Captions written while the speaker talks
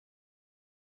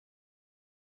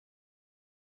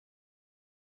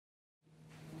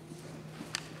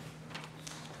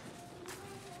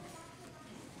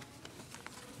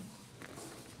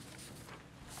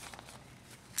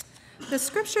The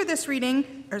scripture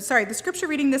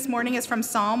reading this morning is from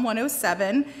Psalm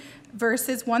 107,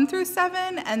 verses 1 through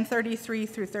 7 and 33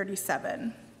 through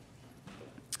 37.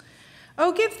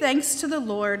 Oh, give thanks to the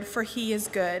Lord, for he is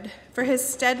good, for his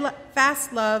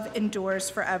steadfast love endures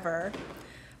forever.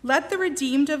 Let the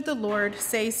redeemed of the Lord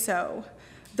say so,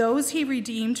 those he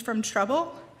redeemed from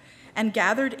trouble and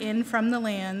gathered in from the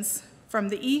lands, from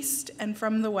the east and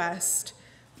from the west,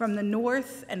 from the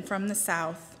north and from the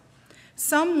south.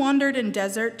 Some wandered in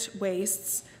desert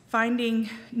wastes,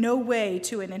 finding no way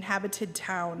to an inhabited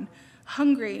town.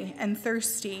 Hungry and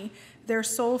thirsty, their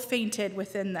soul fainted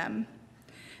within them.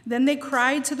 Then they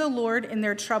cried to the Lord in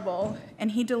their trouble,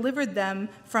 and he delivered them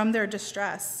from their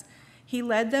distress. He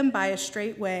led them by a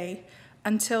straight way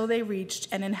until they reached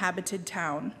an inhabited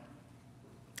town.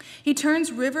 He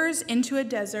turns rivers into a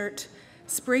desert,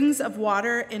 springs of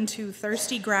water into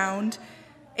thirsty ground,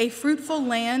 a fruitful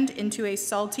land into a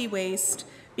salty waste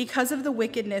because of the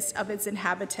wickedness of its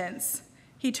inhabitants.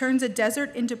 He turns a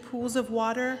desert into pools of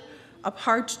water, a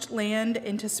parched land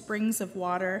into springs of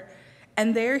water,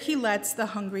 and there he lets the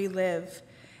hungry live,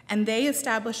 and they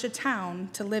establish a town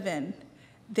to live in.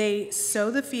 They sow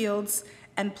the fields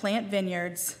and plant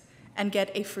vineyards and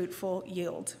get a fruitful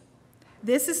yield.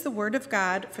 This is the word of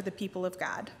God for the people of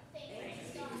God.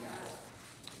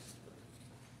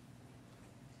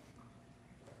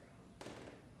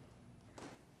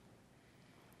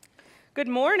 Good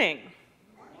morning.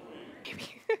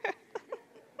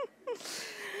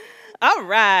 All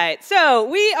right, so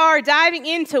we are diving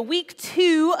into week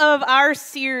 2 of our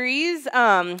series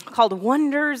called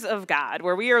Wonders of God,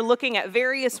 where we are looking at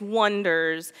various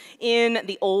wonders in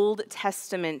the Old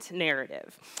Testament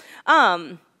narrative.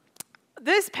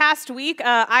 This past week,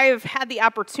 I've had the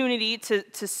opportunity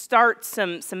to start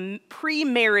some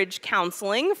pre-marriage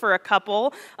counseling for a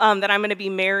couple that I'm going to be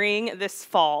marrying this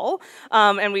fall.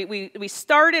 And we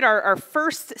started our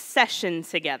first session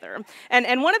together.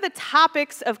 And one of the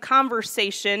topics of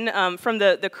conversation from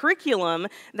the curriculum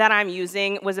that I'm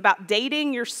using was about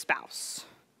dating your spouse,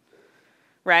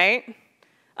 right?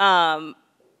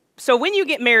 So when you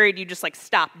get married, you just like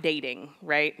stop dating,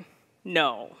 right?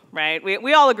 No, right?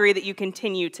 We all agree that you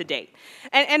continue to date.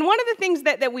 And one of the things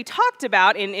that we talked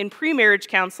about in pre-marriage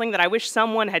counseling that I wish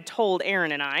someone had told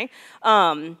Aaron and I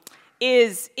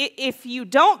is if you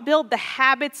don't build the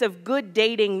habits of good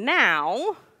dating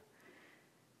now,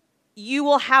 you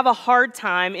will have a hard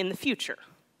time in the future,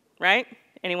 right?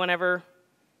 Anyone ever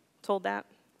told that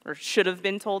or should have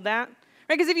been told that?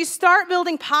 Right? Because if you start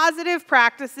building positive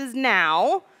practices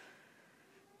now,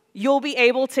 you'll be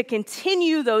able to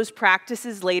continue those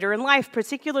practices later in life,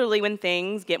 particularly when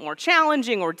things get more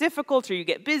challenging or difficult, or you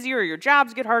get busier, or your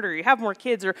jobs get harder, or you have more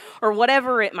kids, or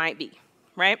whatever it might be,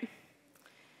 right?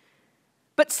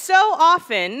 But so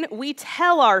often, we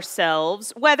tell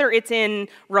ourselves, whether it's in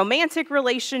romantic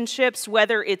relationships,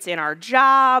 whether it's in our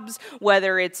jobs,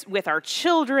 whether it's with our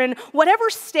children, whatever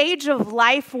stage of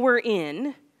life we're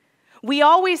in, we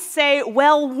always say,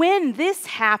 well, when this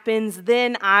happens,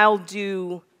 then I'll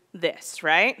do this,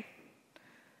 right?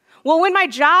 Well, when my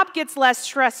job gets less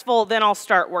stressful, then I'll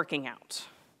start working out,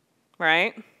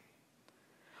 right?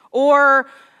 Or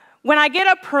when I get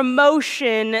a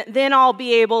promotion, then I'll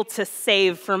be able to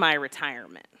save for my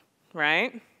retirement,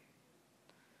 right?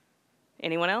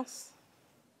 Anyone else?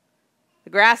 The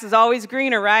grass is always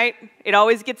greener, right? It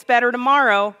always gets better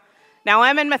tomorrow. Now,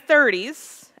 I'm in my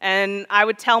 30s, and I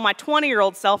would tell my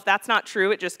 20-year-old self that's not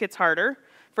true. It just gets harder.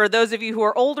 For those of you who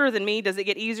are older than me, does it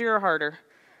get easier or harder?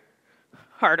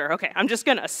 Harder, okay. I'm just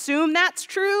going to assume that's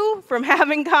true from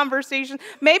having conversations.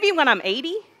 Maybe when I'm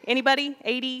 80. Anybody?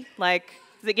 80? Like,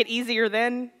 does it get easier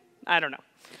then? I don't know.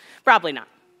 Probably not.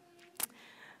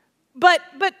 But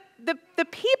the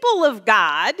people of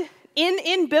God,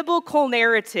 in biblical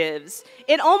narratives,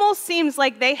 it almost seems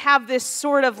like they have this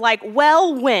sort of like,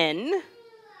 when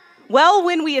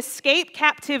we escape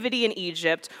captivity in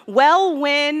Egypt,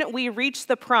 when we reach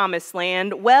the promised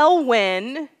land,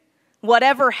 when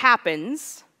whatever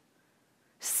happens,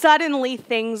 suddenly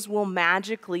things will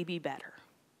magically be better.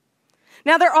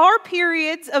 Now, there are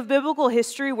periods of biblical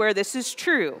history where this is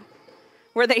true,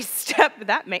 where they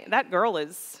that girl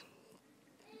is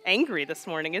angry this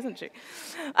morning, isn't she?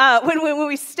 When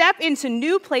we step into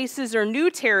new places or new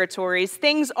territories,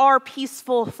 things are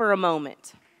peaceful for a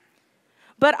moment.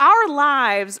 But our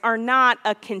lives are not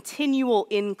a continual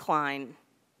incline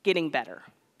getting better.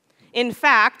 In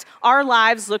fact, our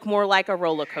lives look more like a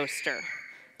roller coaster.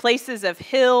 Places of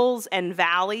hills and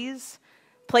valleys,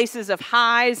 places of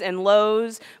highs and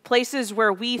lows, places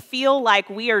where we feel like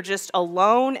we are just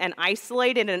alone and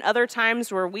isolated, and other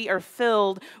times where we are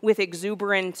filled with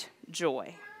exuberant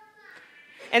joy.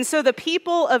 And so the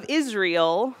people of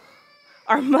Israel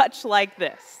are much like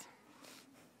this.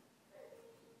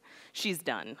 She's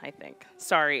done, I think.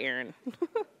 Sorry, Aaron.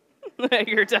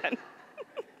 You're done.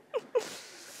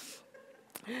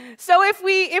 So if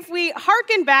we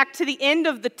hearken back to the end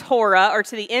of the Torah, or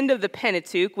to the end of the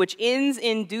Pentateuch, which ends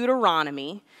in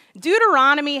Deuteronomy,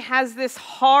 Deuteronomy has this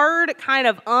hard, kind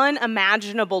of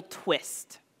unimaginable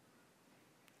twist.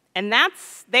 And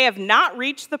that's, they have not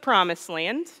reached the promised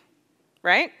land,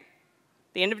 right?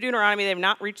 The end of Deuteronomy, they have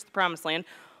not reached the promised land.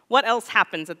 What else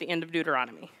happens at the end of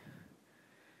Deuteronomy?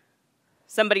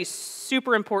 Somebody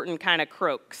super important kind of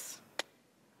croaks.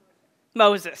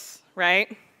 Moses,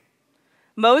 right?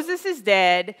 Moses is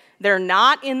dead. They're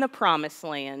not in the promised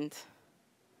land.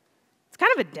 It's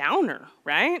kind of a downer,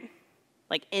 right?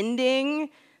 Like ending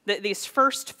these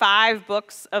first 5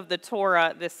 books of the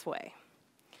Torah this way.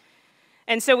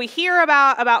 And so we hear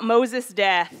about Moses'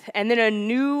 death, and then a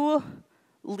new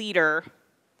leader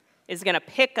is going to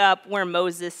pick up where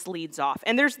Moses leads off.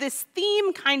 And there's this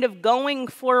theme kind of going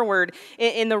forward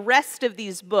in the rest of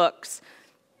these books,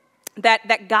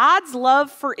 that God's love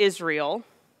for Israel,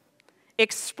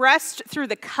 expressed through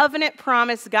the covenant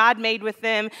promise God made with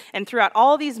them and throughout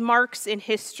all these marks in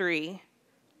history,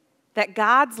 that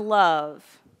God's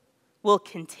love will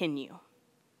continue.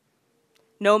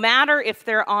 No matter if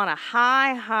they're on a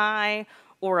high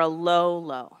or a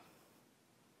low.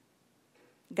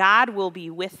 God will be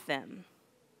with them.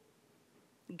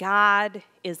 God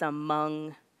is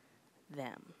among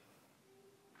them.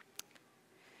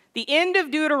 The end of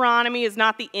Deuteronomy is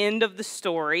not the end of the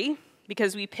story,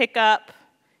 because we pick up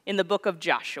in the book of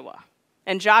Joshua.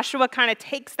 And Joshua kind of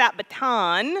takes that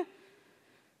baton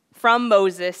from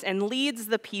Moses and leads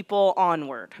the people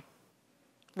onward,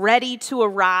 ready to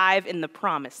arrive in the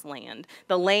promised land,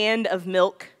 the land of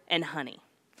milk and honey.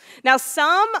 Now,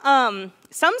 some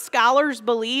scholars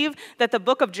believe that the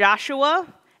book of Joshua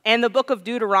and the book of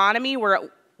Deuteronomy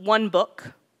were one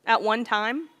book at one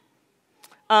time.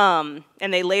 And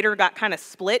they later got kind of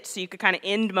split, so you could kind of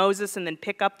end Moses and then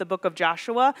pick up the book of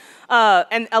Joshua.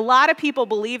 And a lot of people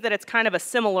believe that it's kind of a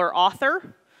similar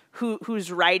author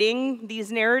who's writing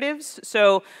these narratives.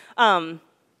 So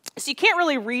you can't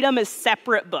really read them as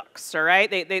separate books, all right?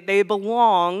 They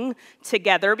belong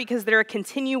together because they're a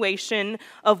continuation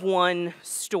of one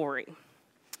story.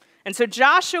 And so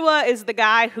Joshua is the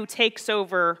guy who takes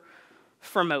over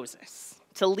for Moses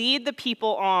to lead the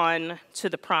people on to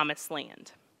the promised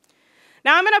land.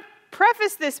 Now, I'm going to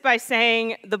preface this by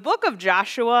saying the book of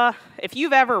Joshua, if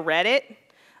you've ever read it,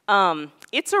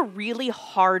 it's a really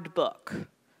hard book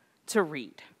to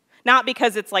read. Not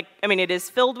because it's like, I mean, it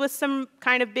is filled with some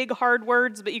kind of big hard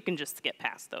words, but you can just skip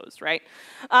past those, right?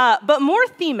 But more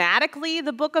thematically,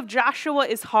 the book of Joshua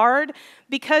is hard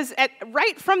because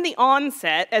right from the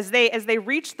onset, as they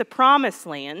reach the promised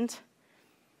land,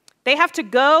 they have to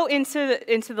go into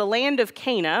the land of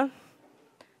Canaan,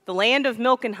 the land of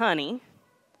milk and honey.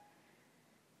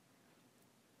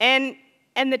 And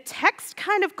the text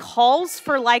kind of calls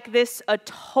for like this, a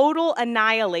total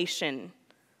annihilation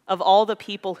of all the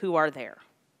people who are there.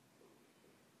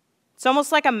 It's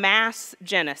almost like a mass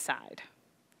genocide.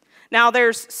 Now,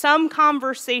 there's some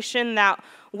conversation that,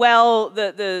 well,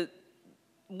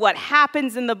 what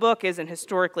happens in the book isn't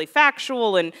historically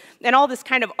factual and all this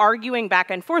kind of arguing back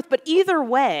and forth, but either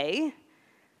way,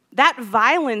 that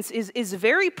violence is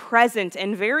very present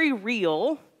and very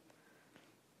real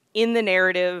in the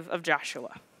narrative of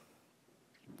Joshua.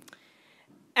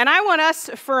 And I want us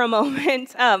for a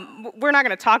moment, we're not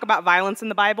going to talk about violence in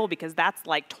the Bible because that's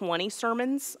like 20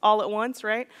 sermons all at once,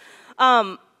 right?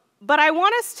 But I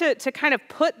want us to kind of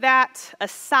put that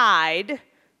aside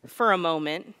for a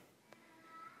moment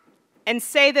and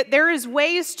say that there is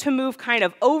ways to move kind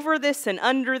of over this and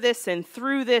under this and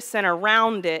through this and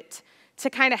around it to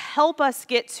kind of help us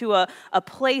get to a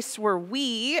place where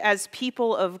we, as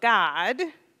people of God,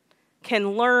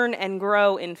 can learn and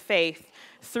grow in faith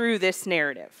through this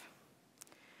narrative.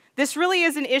 This really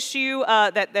is an issue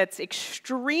that's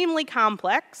extremely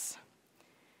complex.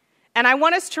 And I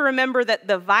want us to remember that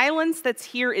the violence that's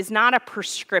here is not a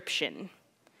prescription.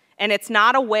 And it's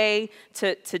not a way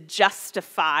to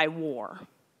justify war.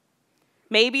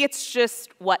 Maybe it's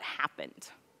just what happened.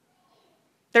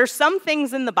 There's some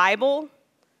things in the Bible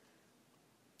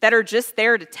that are just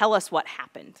there to tell us what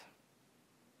happened.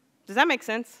 Does that make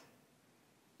sense?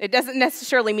 It doesn't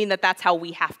necessarily mean that that's how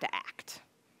we have to act.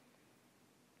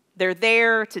 They're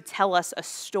there to tell us a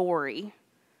story.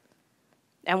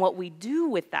 And what we do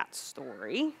with that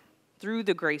story, through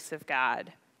the grace of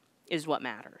God, is what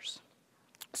matters.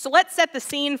 So let's set the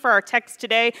scene for our text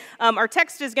today. Our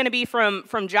text is going to be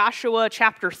from Joshua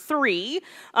chapter 3.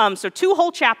 So 2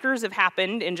 whole chapters have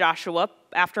happened in Joshua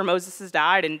after Moses has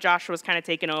died and Joshua's kind of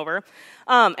taken over.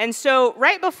 And so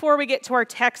right before we get to our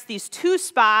text, these 2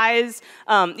 spies,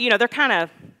 they're kind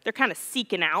of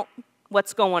seeking out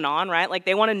what's going on, right? Like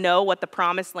they want to know what the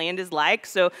promised land is like.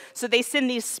 So they send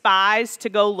these spies to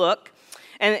go look.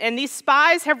 And these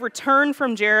spies have returned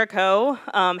from Jericho,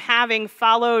 having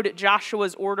followed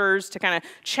Joshua's orders to kind of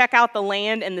check out the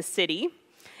land and the city.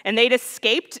 And they'd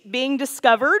escaped being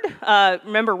discovered.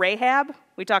 Remember Rahab?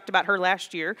 We talked about her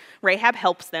last year. Rahab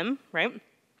helps them, right?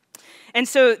 And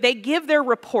so they give their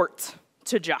report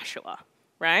to Joshua,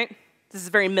 right? This is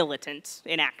very militant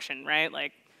in action, right?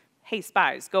 Like, hey,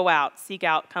 spies, go out, seek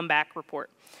out, come back, report.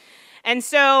 And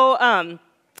so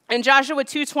in Joshua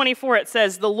 2:24, it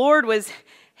says, the Lord was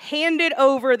handed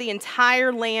over the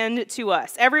entire land to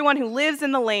us. Everyone who lives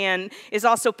in the land is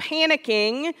also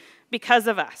panicking because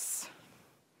of us.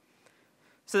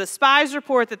 So the spies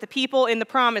report that the people in the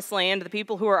promised land, the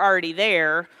people who are already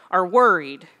there, are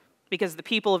worried because the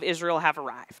people of Israel have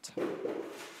arrived.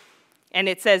 And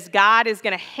it says God is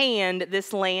going to hand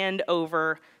this land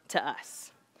over to us.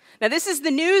 Now, this is the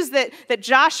news that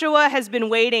Joshua has been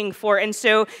waiting for, and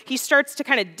so he starts to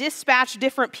kind of dispatch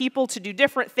different people to do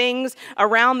different things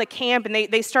around the camp, and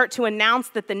they start to announce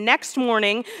that the next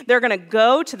morning they're going to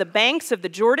go to the banks of the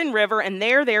Jordan River, and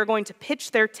there they are going to pitch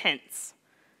their tents.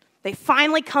 They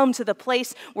finally come to the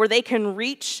place where they can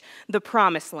reach the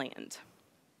promised land.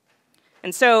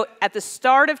 And so at the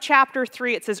start of chapter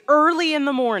 3, it says, early in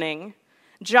the morning,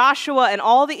 Joshua and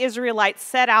all the Israelites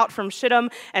set out from Shittim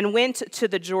and went to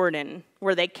the Jordan,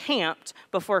 where they camped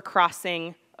before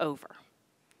crossing over.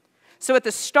 So at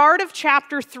the start of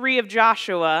chapter 3 of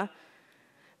Joshua,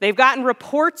 they've gotten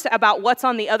reports about what's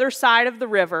on the other side of the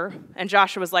river, and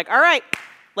Joshua's like, all right,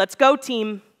 let's go,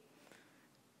 team.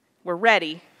 We're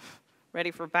ready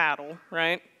for battle,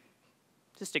 right?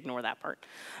 Just ignore that part.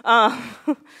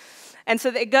 And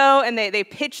so they go and they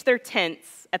pitch their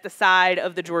tents at the side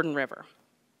of the Jordan River.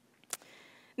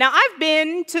 Now, I've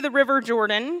been to the River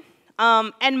Jordan,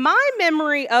 and my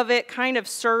memory of it kind of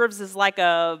serves as like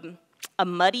a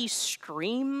muddy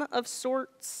stream of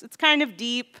sorts. It's kind of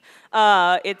deep.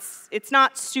 It's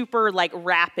not super like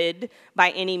rapid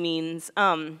by any means.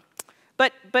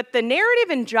 But the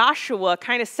narrative in Joshua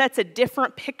kind of sets a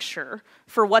different picture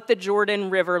for what the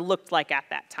Jordan River looked like at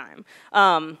that time.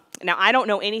 Now, I don't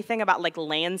know anything about like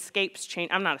landscapes change.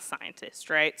 I'm not a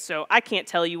scientist, right? So I can't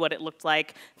tell you what it looked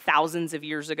like thousands of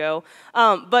years ago.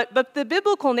 But the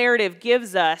biblical narrative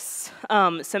gives us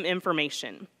some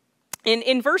information.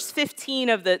 In verse 15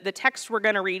 of the text we're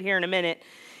going to read here in a minute,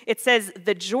 it says,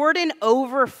 the Jordan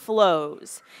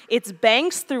overflows its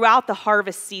banks throughout the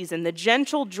harvest season. The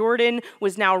gentle Jordan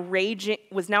was now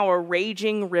a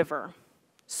raging river,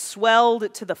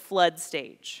 swelled to the flood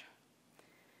stage.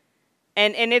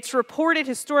 And it's reported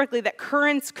historically that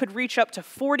currents could reach up to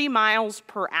 40 miles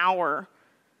per hour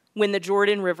when the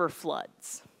Jordan River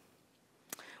floods.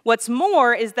 What's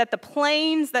more is that the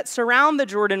plains that surround the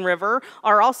Jordan River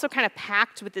are also kind of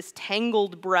packed with this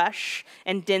tangled brush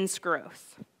and dense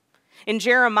growth. In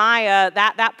Jeremiah,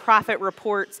 that prophet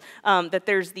reports that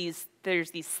there's these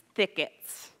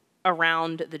thickets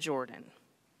around the Jordan.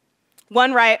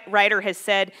 One writer has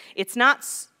said, it's not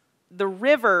the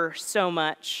river so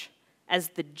much as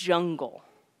the jungle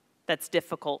that's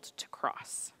difficult to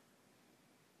cross.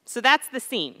 So that's the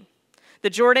scene. The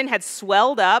Jordan had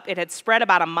swelled up. It had spread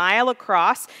about a mile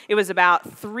across. It was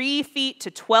about 3 feet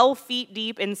to 12 feet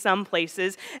deep in some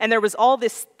places, and there was all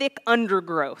this thick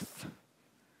undergrowth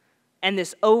and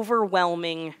this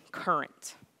overwhelming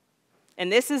current. And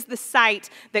this is the sight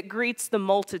that greets the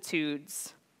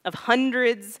multitudes of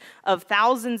hundreds of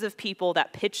thousands of people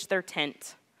that pitched their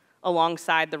tent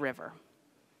alongside the river.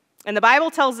 And the Bible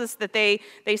tells us that they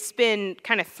spend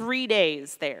kind of 3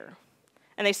 days there.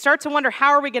 And they start to wonder,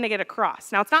 how are we going to get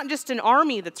across? Now, it's not just an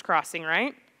army that's crossing,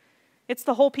 right? It's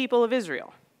the whole people of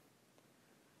Israel.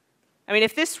 I mean,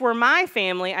 if this were my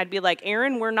family, I'd be like,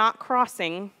 Aaron, we're not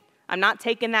crossing. I'm not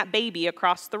taking that baby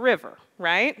across the river,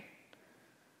 right?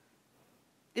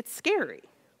 It's scary.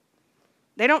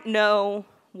 They don't know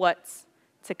what's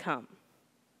to come.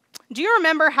 Do you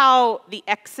remember how the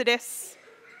Exodus,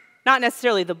 not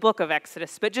necessarily the book of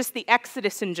Exodus, but just the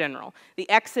Exodus in general, the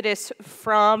Exodus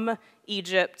from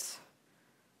Egypt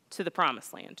to the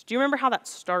Promised Land? Do you remember how that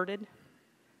started?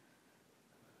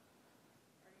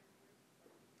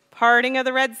 Parting of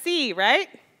the Red Sea, right?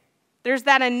 There's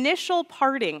that initial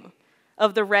parting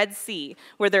of the Red Sea,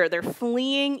 where they're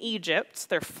fleeing Egypt,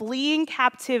 they're fleeing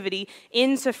captivity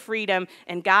into freedom,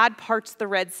 and God parts the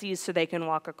Red Sea so they can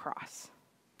walk across.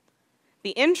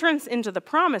 The entrance into the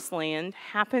Promised Land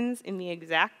happens in the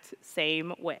exact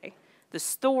same way. The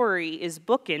story is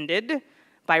bookended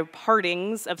by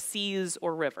partings of seas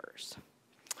or rivers.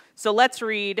 So let's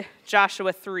read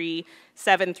Joshua 3,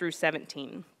 7 through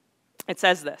 17. It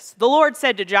says this: "The Lord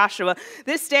said to Joshua,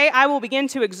 'This day I will begin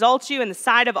to exalt you in the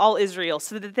sight of all Israel,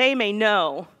 so that they may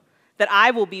know that I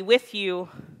will be with you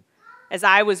as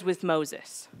I was with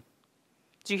Moses.'"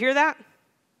 Do you hear that?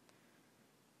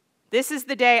 "This is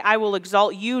the day I will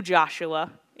exalt you,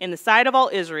 Joshua, in the sight of all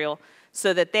Israel,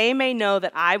 so that they may know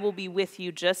that I will be with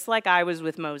you just like I was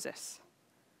with Moses."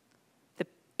 The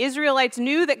Israelites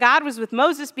knew that God was with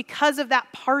Moses because of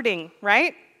that parting,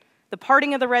 right? The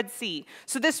parting of the Red Sea.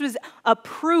 So this was a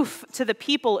proof to the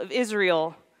people of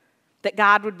Israel that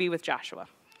God would be with Joshua.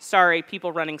 Sorry,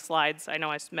 people running slides. I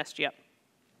know I messed you up.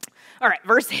 All right,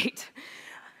 verse 8.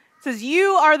 It says,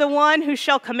 "You are the one who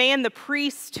shall command the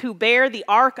priests who bear the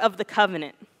ark of the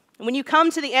covenant. And when you come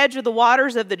to the edge of the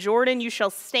waters of the Jordan, you shall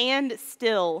stand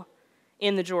still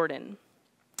in the Jordan."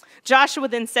 Joshua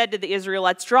then said to the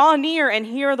Israelites, "Draw near and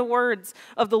hear the words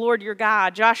of the Lord your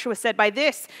God." Joshua said, "By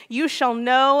this you shall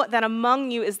know that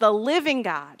among you is the living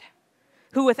God,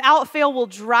 who without fail will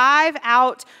drive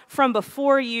out from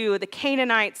before you the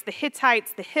Canaanites, the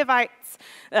Hittites, the Hivites,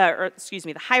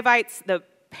 the Hivites, the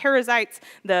Perizzites,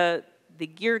 the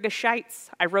Girgashites."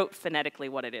 I wrote phonetically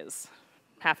what it is.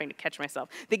 Having to catch myself.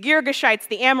 "The Girgashites,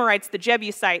 the Amorites, the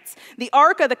Jebusites. The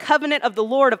ark of the covenant of the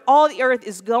Lord of all the earth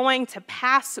is going to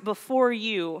pass before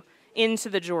you into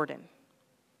the Jordan."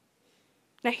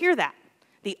 Now hear that.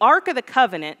 The ark of the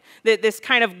covenant, this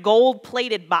kind of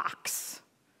gold-plated box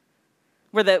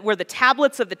where the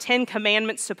tablets of the Ten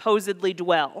Commandments supposedly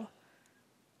dwell,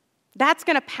 that's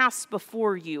going to pass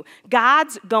before you.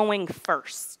 God's going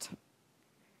first.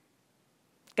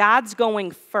 God's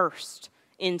going first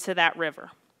into that river.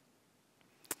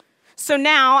 So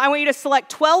now I want you to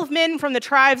select 12 men from the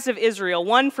tribes of Israel,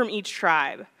 one from each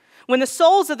tribe. When the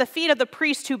soles of the feet of the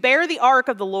priests who bear the ark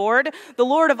of the Lord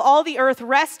of all the earth,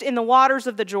 rest in the waters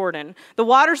of the Jordan, the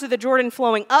waters of the Jordan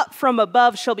flowing up from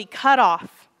above shall be cut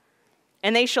off,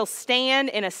 and they shall stand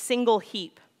in a single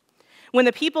heap. When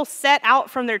the people set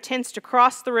out from their tents to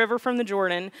cross the river from the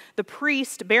Jordan, the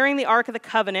priest bearing the ark of the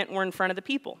covenant were in front of the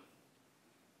people.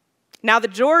 Now the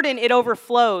Jordan, it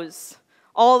overflows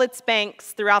all its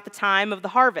banks throughout the time of the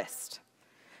harvest.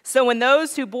 So when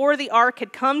those who bore the ark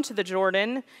had come to the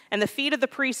Jordan, and the feet of the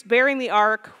priest bearing the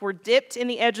ark were dipped in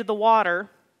the edge of the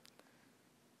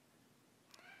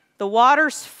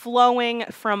waters flowing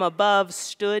from above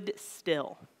stood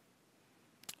still,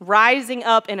 rising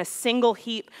up in a single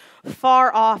heap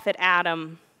far off at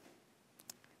Adam,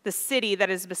 the city that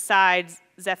is beside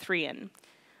Zethrion,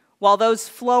 while those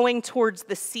flowing towards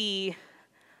the sea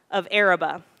of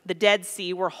Arabah, the Dead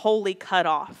Sea, were wholly cut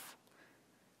off.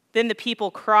 Then the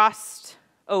people crossed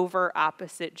over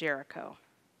opposite Jericho.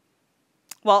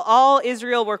 While all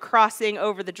Israel were crossing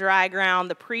over the dry ground,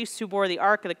 the priests who bore the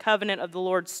ark of the covenant of the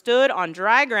Lord stood on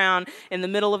dry ground in the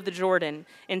middle of the Jordan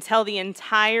until the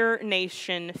entire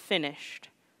nation finished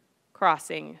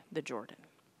crossing the Jordan.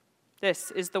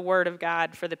 This is the word of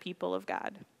God for the people of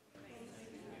God.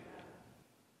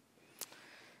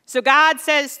 So God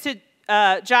says to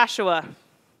Joshua,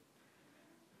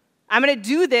 "I'm going to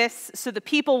do this so the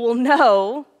people will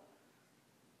know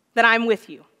that I'm with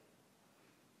you,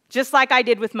 just like I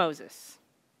did with Moses."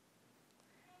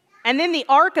 And then the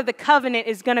Ark of the Covenant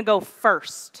is going to go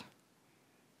first.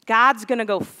 God's going to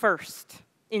go first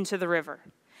into the river.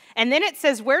 And then it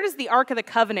says, where does the Ark of the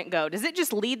Covenant go? Does it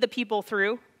just lead the people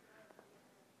through?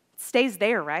 It stays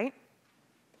there, right?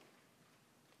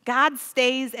 God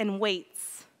stays and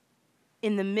waits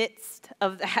in the midst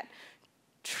of that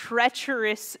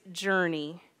treacherous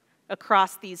journey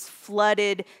across these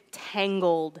flooded,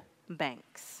 tangled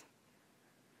banks.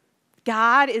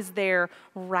 God is there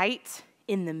right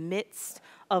in the midst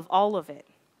of all of it.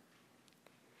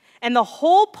 And the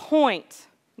whole point,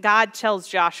 God tells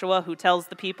Joshua, who tells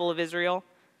the people of Israel,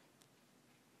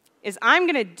 is I'm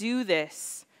going to do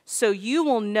this so you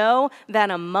will know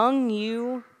that among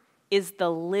you is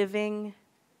the living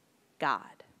God.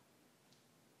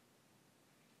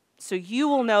 So you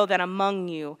will know that among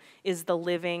you is the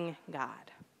living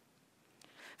God.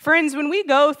 Friends, when we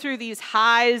go through these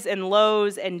highs and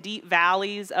lows and deep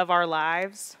valleys of our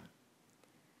lives,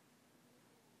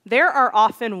 there are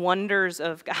often wonders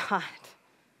of God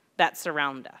that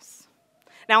surround us.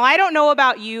 Now, I don't know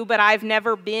about you, but I've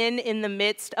never been in the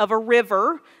midst of a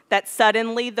river that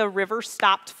suddenly the river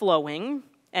stopped flowing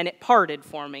and it parted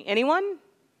for me. Anyone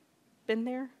been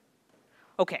there?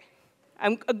 Okay,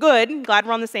 I'm good. Glad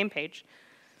we're on the same page.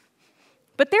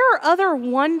 But there are other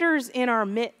wonders in our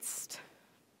midst.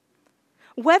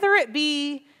 Whether it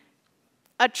be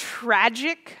a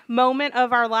tragic moment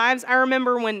of our lives. I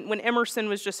remember when Emerson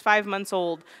was just 5 months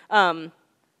old,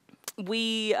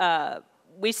 we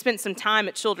spent some time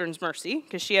at Children's Mercy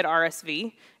because she had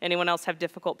RSV. Anyone else have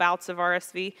difficult bouts of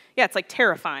RSV? Yeah, it's like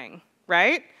terrifying,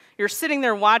 right? You're sitting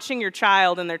there watching your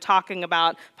child and they're talking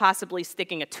about possibly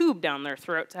sticking a tube down their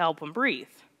throat to help them breathe.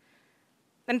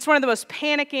 And it's one of the most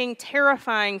panicking,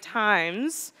 terrifying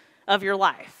times of your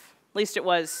life. At least it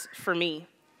was for me.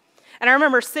 And I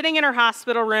remember sitting in her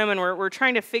hospital room and we're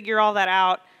trying to figure all that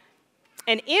out.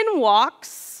 And in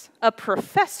walks a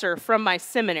professor from my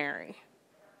seminary.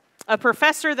 A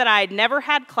professor that I had never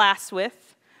had class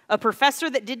with. A professor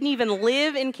that didn't even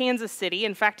live in Kansas City.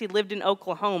 In fact, he lived in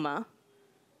Oklahoma.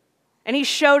 And he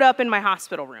showed up in my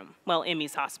hospital room. Well,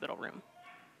 Emmy's hospital room.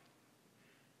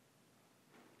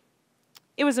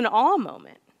 It was an awe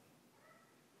moment.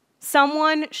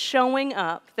 Someone showing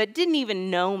up that didn't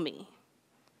even know me.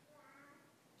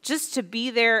 Just to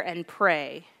be there and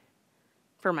pray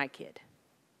for my kid.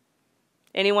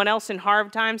 Anyone else in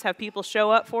hard times have people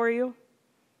show up for you?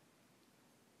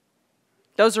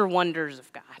 Those are wonders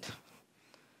of God.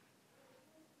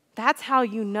 That's how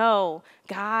you know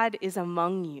God is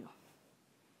among you.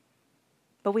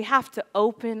 But we have to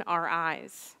open our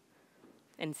eyes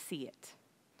and see it,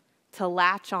 to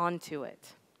latch onto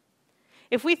it.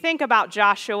 If we think about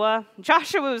Joshua,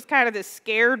 Joshua was kind of this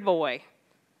scared boy.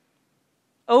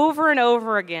 Over and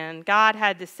over again, God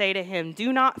had to say to him,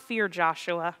 "Do not fear,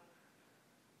 Joshua."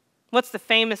 What's the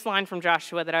famous line from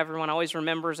Joshua that everyone always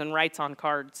remembers and writes on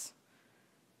cards?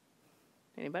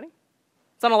 Anybody?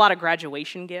 It's on a lot of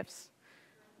graduation gifts.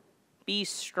 Be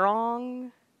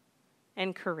strong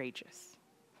and courageous.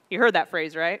 You heard that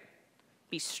phrase, right?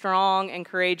 Be strong and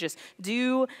courageous.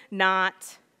 Do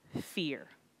not fear.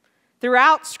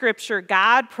 Throughout Scripture,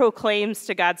 God proclaims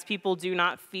to God's people, "Do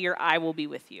not fear, I will be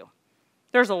with you."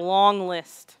 There's a long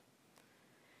list.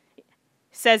 He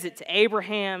says it to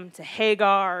Abraham, to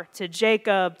Hagar, to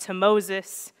Jacob, to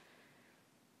Moses,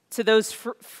 to those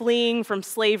fleeing from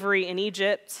slavery in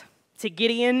Egypt, to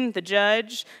Gideon, the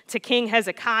judge, to King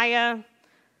Hezekiah,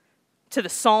 to the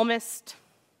psalmist,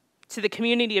 to the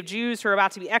community of Jews who are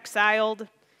about to be exiled. He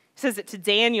says it to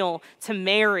Daniel, to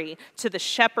Mary, to the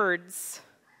shepherds,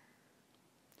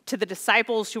 to the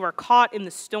disciples who are caught in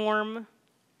the storm,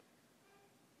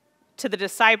 to the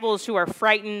disciples who are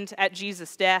frightened at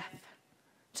Jesus' death,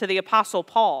 to the Apostle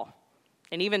Paul,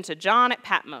 and even to John at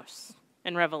Patmos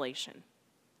in Revelation.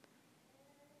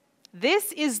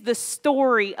 This is the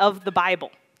story of the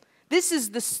Bible. This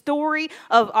is the story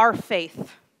of our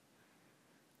faith.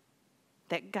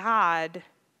 That God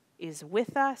is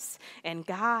with us and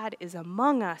God is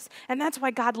among us. And that's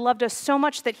why God loved us so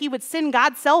much that he would send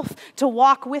God's self to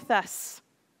walk with us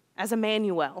as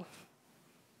Emmanuel,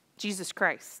 Jesus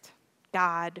Christ.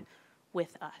 God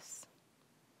with us.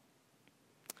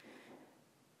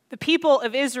 The people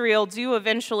of Israel do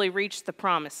eventually reach the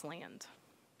promised land.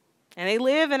 And they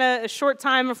live in a short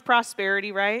time of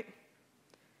prosperity, right?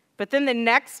 But then the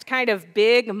next kind of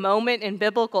big moment in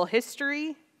biblical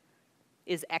history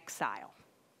is exile.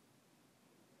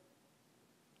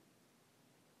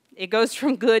 It goes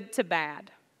from good to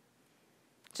bad,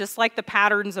 just like the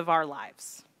patterns of our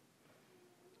lives.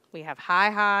 We have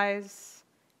high highs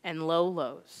and low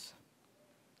lows.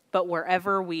 But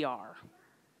wherever we are,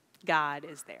 God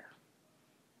is there.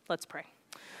 Let's pray.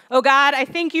 Oh God, I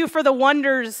thank you for the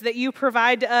wonders that you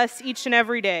provide to us each and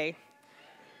every day.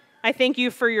 I thank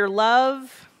you for your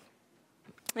love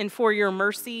and for your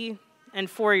mercy and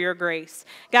for your grace.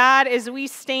 God, as we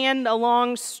stand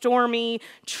along stormy,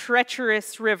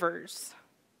 treacherous rivers,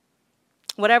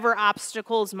 whatever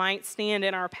obstacles might stand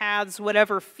in our paths,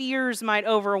 whatever fears might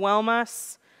overwhelm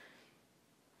us,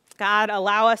 God,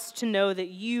 allow us to know that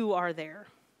you are there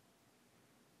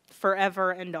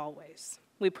forever and always.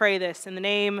 We pray this in the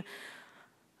name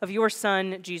of your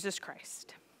Son, Jesus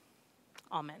Christ.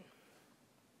 Amen.